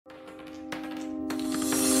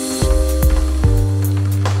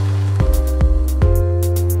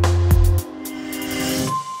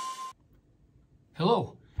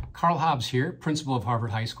Carl Hobbs here, principal of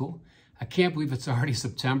Harvard High School. I can't believe it's already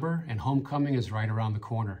September and homecoming is right around the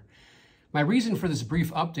corner. My reason for this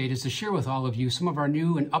brief update is to share with all of you some of our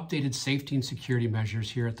new and updated safety and security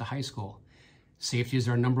measures here at the high school. Safety is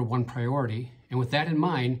our #1 priority, and with that in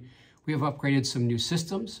mind, we have upgraded some new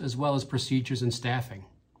systems as well as procedures and staffing.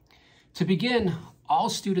 To begin, all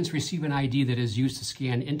students receive an ID that is used to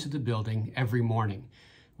scan into the building every morning.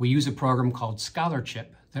 We use a program called ScholarChip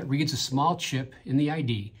that reads a small chip in the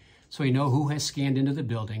ID so we know who has scanned into the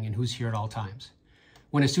building and who's here at all times.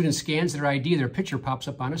 When a student scans their ID, their picture pops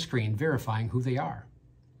up on a screen verifying who they are.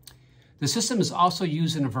 The system is also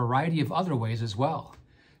used in a variety of other ways as well.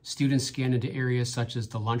 Students scan into areas such as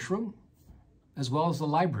the lunchroom, as well as the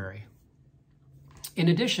library. In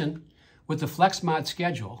addition, with the FlexMod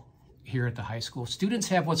schedule here at the high school, students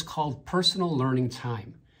have what's called personal learning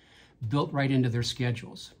time built right into their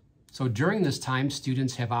schedules. So during this time,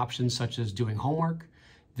 students have options such as doing homework,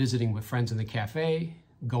 visiting with friends in the cafe,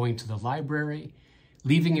 going to the library,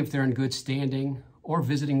 leaving if they're in good standing, or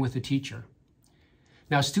visiting with a teacher.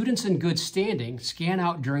 Now, students in good standing scan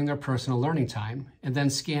out during their personal learning time and then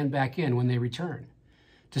scan back in when they return.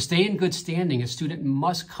 To stay in good standing, a student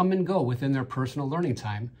must come and go within their personal learning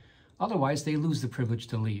time, otherwise they lose the privilege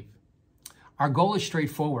to leave. Our goal is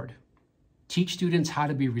straightforward. Teach students how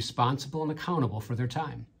to be responsible and accountable for their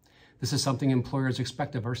time. This is something employers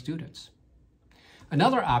expect of our students.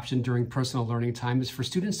 Another option during personal learning time is for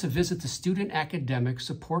students to visit the Student Academic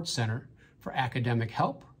Support Center for academic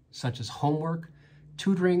help, such as homework,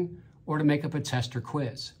 tutoring, or to make up a test or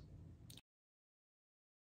quiz.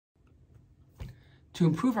 To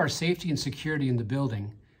improve our safety and security in the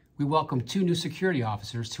building, we welcome 2 new security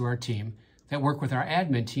officers to our team that work with our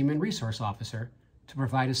admin team and resource officer to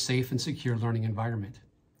provide a safe and secure learning environment.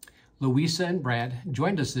 Louisa and Brad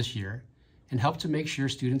joined us this year and helped to make sure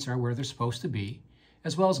students are where they're supposed to be,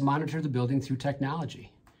 as well as monitor the building through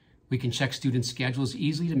technology. We can check students' schedules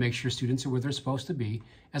easily to make sure students are where they're supposed to be,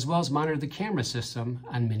 as well as monitor the camera system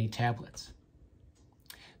on mini tablets.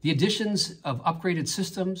 The additions of upgraded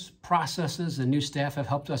systems, processes, and new staff have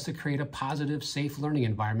helped us to create a positive, safe learning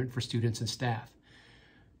environment for students and staff.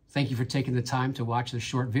 Thank you for taking the time to watch this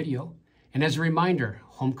short video. And as a reminder,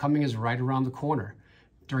 homecoming is right around the corner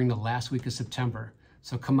during the last week of September.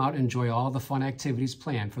 So come out and enjoy all the fun activities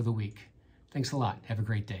planned for the week. Thanks a lot. Have a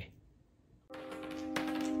great day.